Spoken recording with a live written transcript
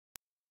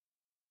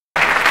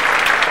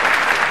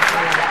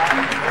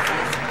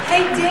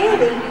Hey,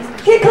 Danny,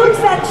 here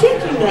comes that chick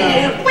you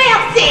know. Well,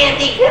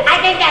 Sandy, I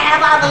think I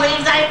have all the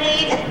leaves I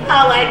need.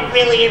 Oh, I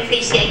really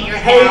appreciate your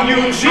help.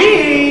 Hey,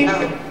 Eugene!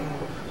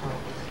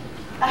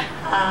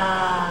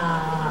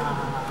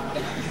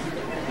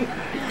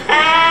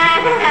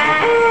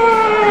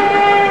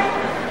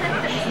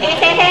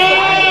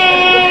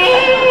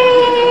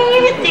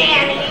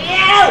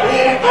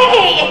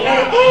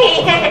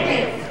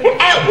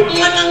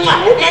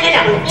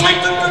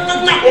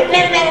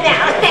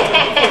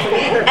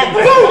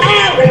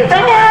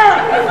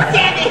 Danny,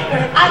 Sandy,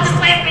 I'll just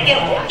wait for you.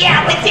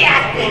 Yeah, but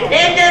yeah,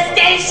 in the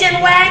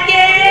station wagon.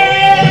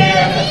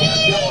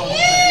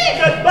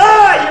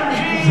 Goodbye,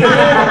 Eugene!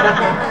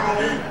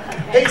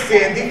 Hey,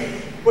 Sandy,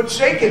 what's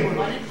shaking?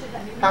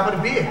 How about a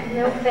beer?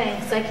 No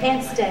thanks, I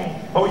can't stay.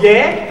 Oh,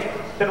 yeah?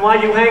 Then why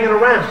are you hanging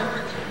around?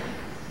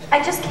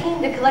 I just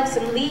came to collect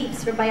some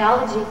leaves for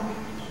biology.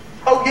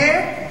 Oh,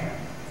 yeah?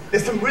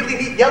 There's some really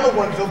neat yellow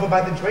ones over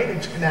by the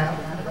drainage canal.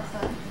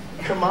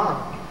 Come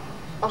on,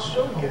 I'll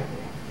show you.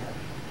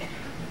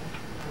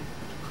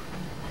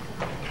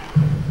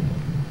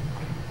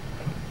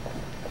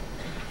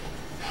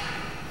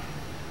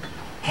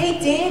 Hey,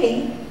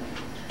 Danny,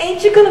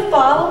 ain't you gonna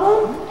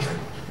follow him?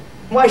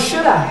 Why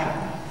should I?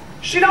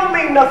 She don't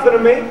mean nothing to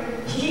me.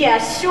 Yeah,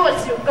 sure,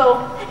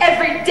 Zuko.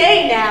 Every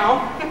day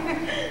now.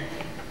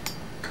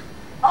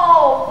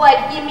 Oh,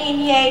 what? You mean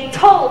you ain't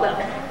told him?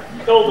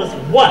 Told us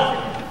what?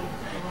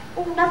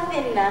 Oh,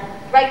 nothing.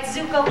 Right,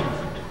 Zuko?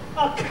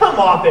 Oh, come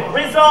off it,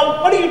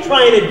 Rizzo. What are you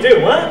trying to do,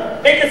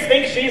 huh? Make us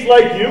think she's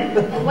like you?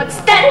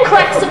 What's that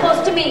crap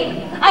supposed to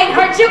mean? I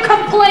heard you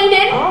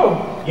complaining.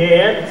 Oh.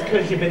 Yeah, it's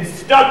because you've been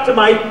stuck to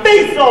my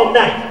face all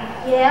night.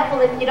 Yeah,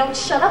 well, if you don't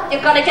shut up,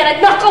 you're gonna get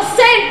a knuckle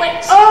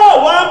sandwich.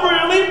 Oh, I'm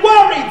really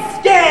worried,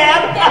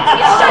 Scab.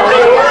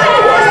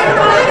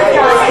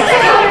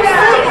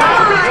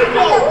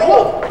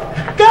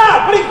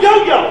 God, what a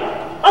yo-yo.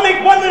 I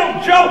make one little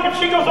joke and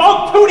she goes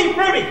all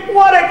tutti-frutti.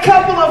 What a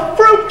couple of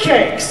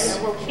fruitcakes.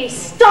 Yeah, well, he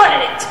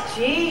started it.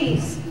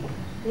 Jeez,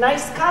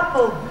 nice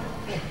couple.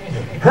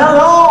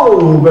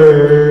 Hello,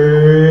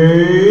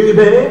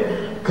 baby.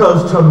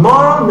 Cause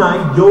tomorrow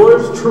night,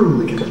 yours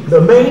truly,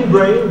 the main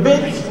brain,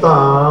 Vince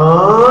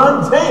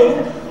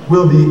Fontaine,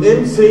 will be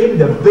emceeing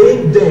the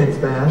big dance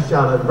bash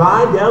out at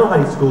Rydell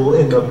High School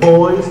in the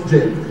boys'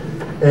 gym.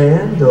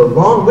 And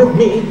along with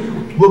me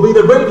will be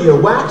the Radio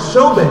Wax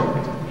Show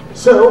Band.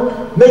 So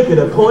make it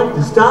a point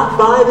to stop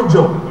by the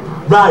joint,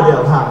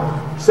 Rydell High,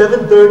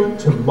 7:30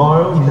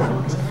 tomorrow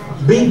night.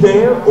 Be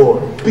there or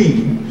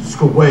be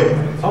square.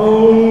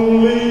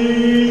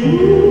 Only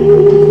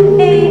you.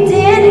 Hey,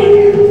 Danny.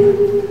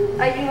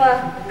 Are you,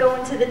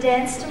 going to the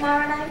dance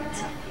tomorrow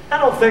night? I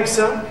don't think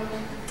so.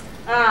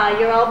 Ah,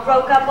 you're all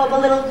broke up over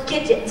little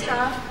Gidget,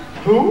 huh?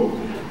 Who?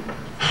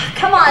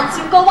 Come on,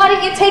 Zuko, why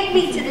don't you take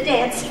me to the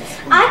dance?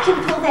 I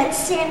can pull that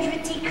Sandra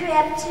D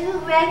crap too,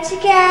 right, you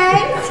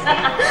guys?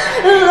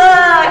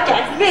 Look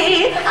at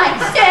me, I'm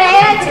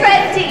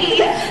Sandra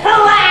D,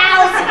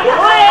 lousy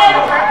with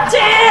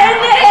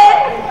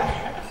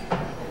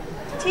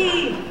T.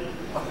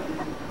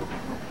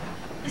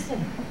 Listen,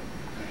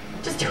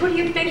 just who do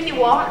you think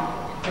you are?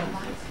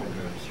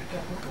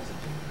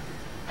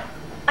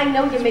 I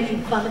know you're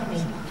making fun of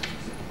me.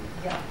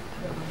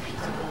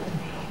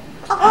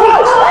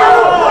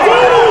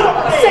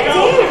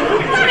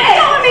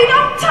 Tommy,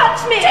 don't touch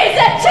me! Jeez,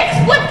 that chick's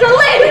flipped her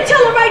lid!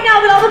 Tell her right now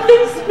that all the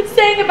things she's been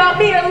saying about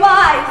me are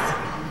lies.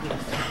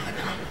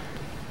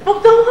 Well,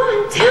 go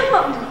on,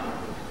 tell him.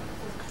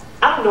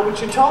 I don't know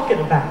what you're talking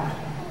about.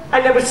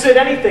 I never said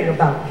anything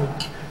about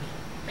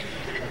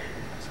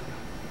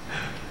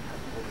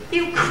you.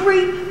 You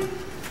creep.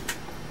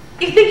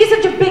 You think you're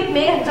such a big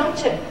man, don't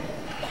you?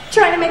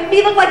 Trying to make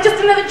me look like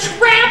just another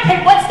tramp.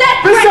 Hey, what's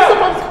that?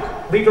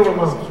 Rizzo! Leave her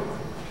alone.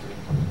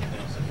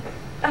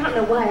 I don't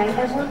know why I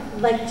ever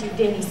liked you,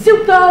 Danny.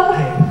 Zuko!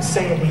 Hey,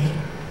 Sandy.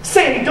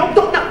 Sandy, don't,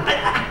 no.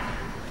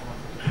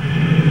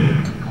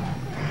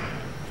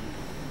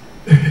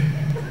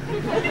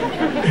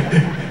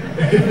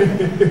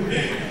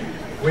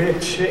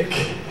 Weird chick.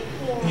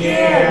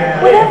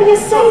 Yeah. Whatever you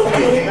say,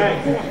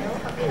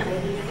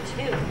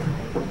 dude.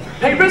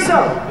 Hey, Rizzo.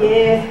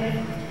 Yeah.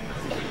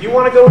 You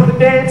want to go to the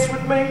dance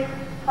with me?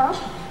 Huh?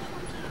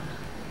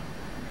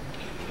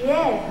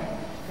 Yeah.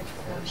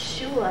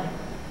 Sure.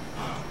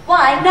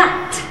 Why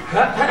not?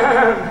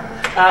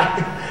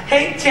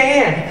 Hey,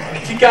 Jan,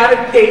 you got a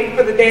date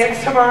for the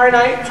dance tomorrow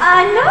night? No,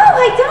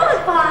 I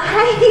don't.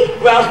 Why?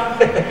 Well,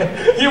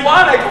 you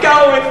want to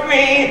go with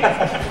me?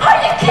 Are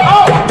you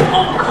kidding?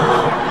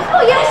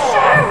 Oh, yeah,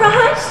 sure,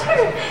 Ron,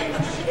 sure.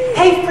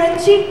 Hey,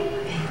 Frenchy.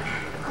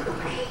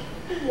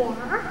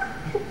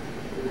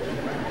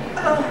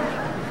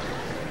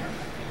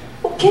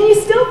 Well, can you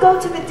still go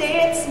to the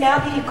dance now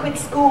that you quit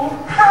school?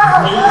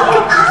 Yeah!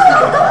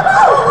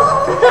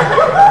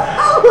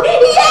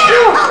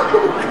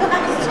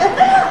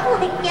 I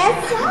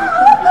guess so.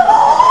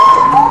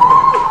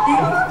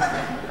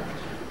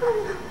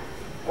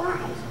 Why?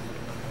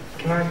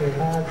 Come on, dude.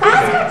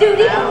 Ask her,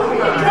 Doody.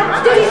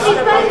 Doody,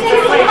 she's ready to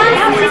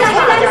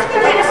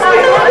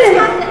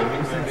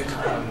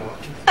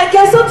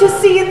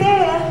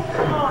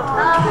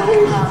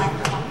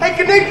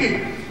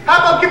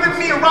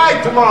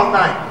tomorrow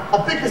night.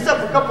 I'll pick us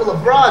up a couple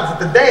of rods at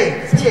the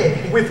Days.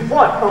 Yeah. With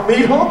what, a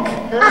meat hook?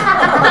 Nah,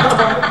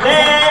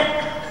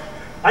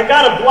 I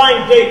got a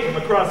blind date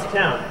from across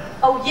town.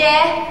 Oh,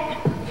 yeah?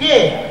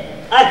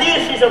 Yeah, I hear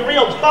she's a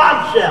real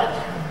bombshell.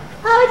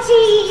 Oh,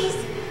 jeez.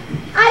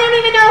 I don't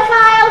even know if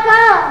I'll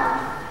go.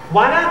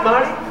 Why not,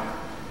 Marty?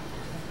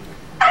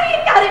 I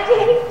ain't got a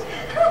date.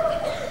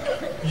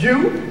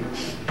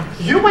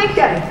 You ain't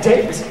got a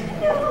date?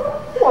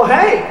 Well,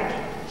 hey,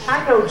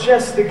 I know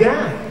just the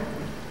guy.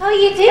 Oh,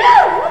 you do?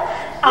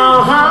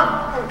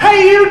 Uh-huh.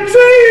 Hey, Eugene!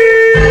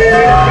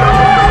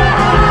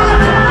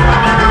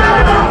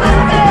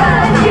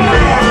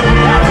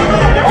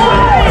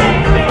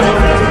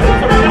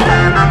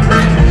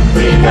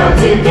 We go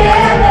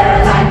together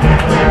like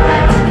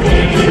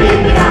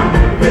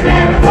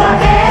remember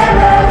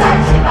forever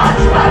like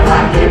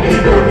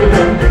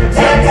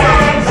take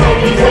time,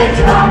 take it,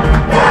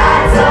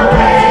 that's the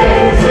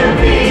way to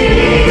be.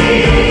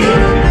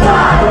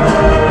 Oh,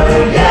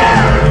 yeah.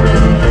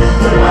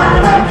 One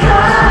of a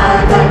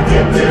kind, like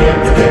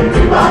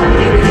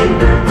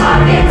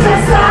pockets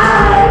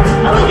aside.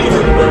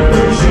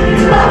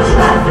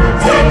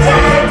 Take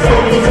time,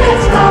 take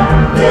it,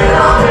 we'll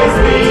always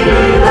be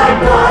like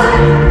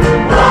one.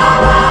 Wah,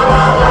 wah,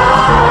 wah,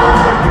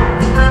 wah.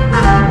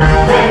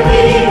 Let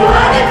me go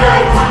out at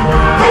night,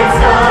 and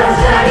stars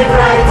shining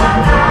bright,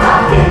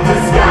 up in the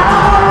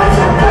skies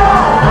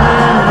above.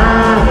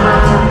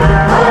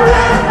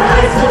 Around the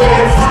high school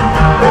dance,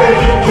 where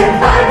you can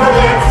find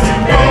romance,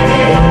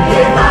 baby,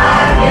 you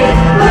find me.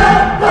 Whoa,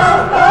 whoa,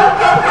 whoa,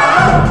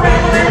 whoa,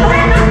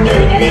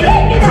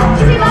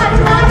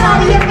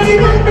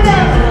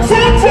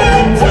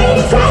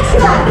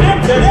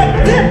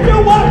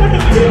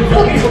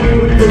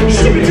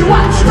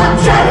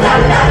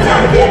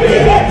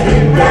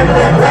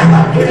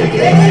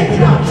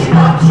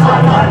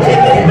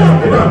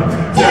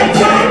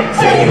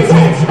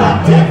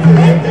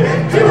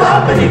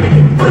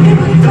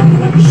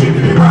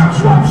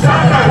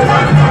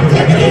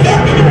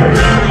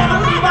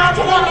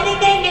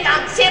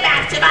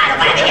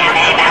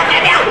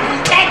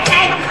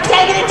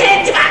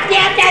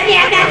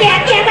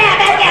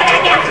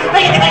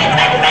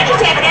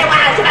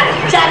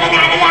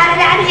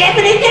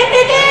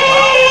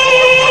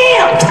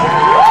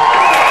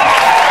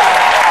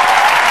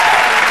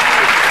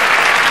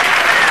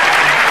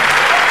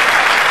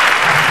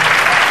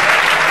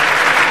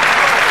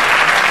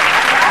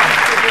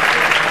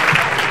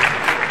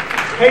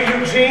 Hey,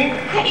 Eugene.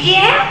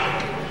 Yeah?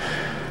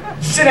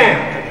 Sit down.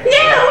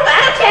 No,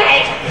 okay.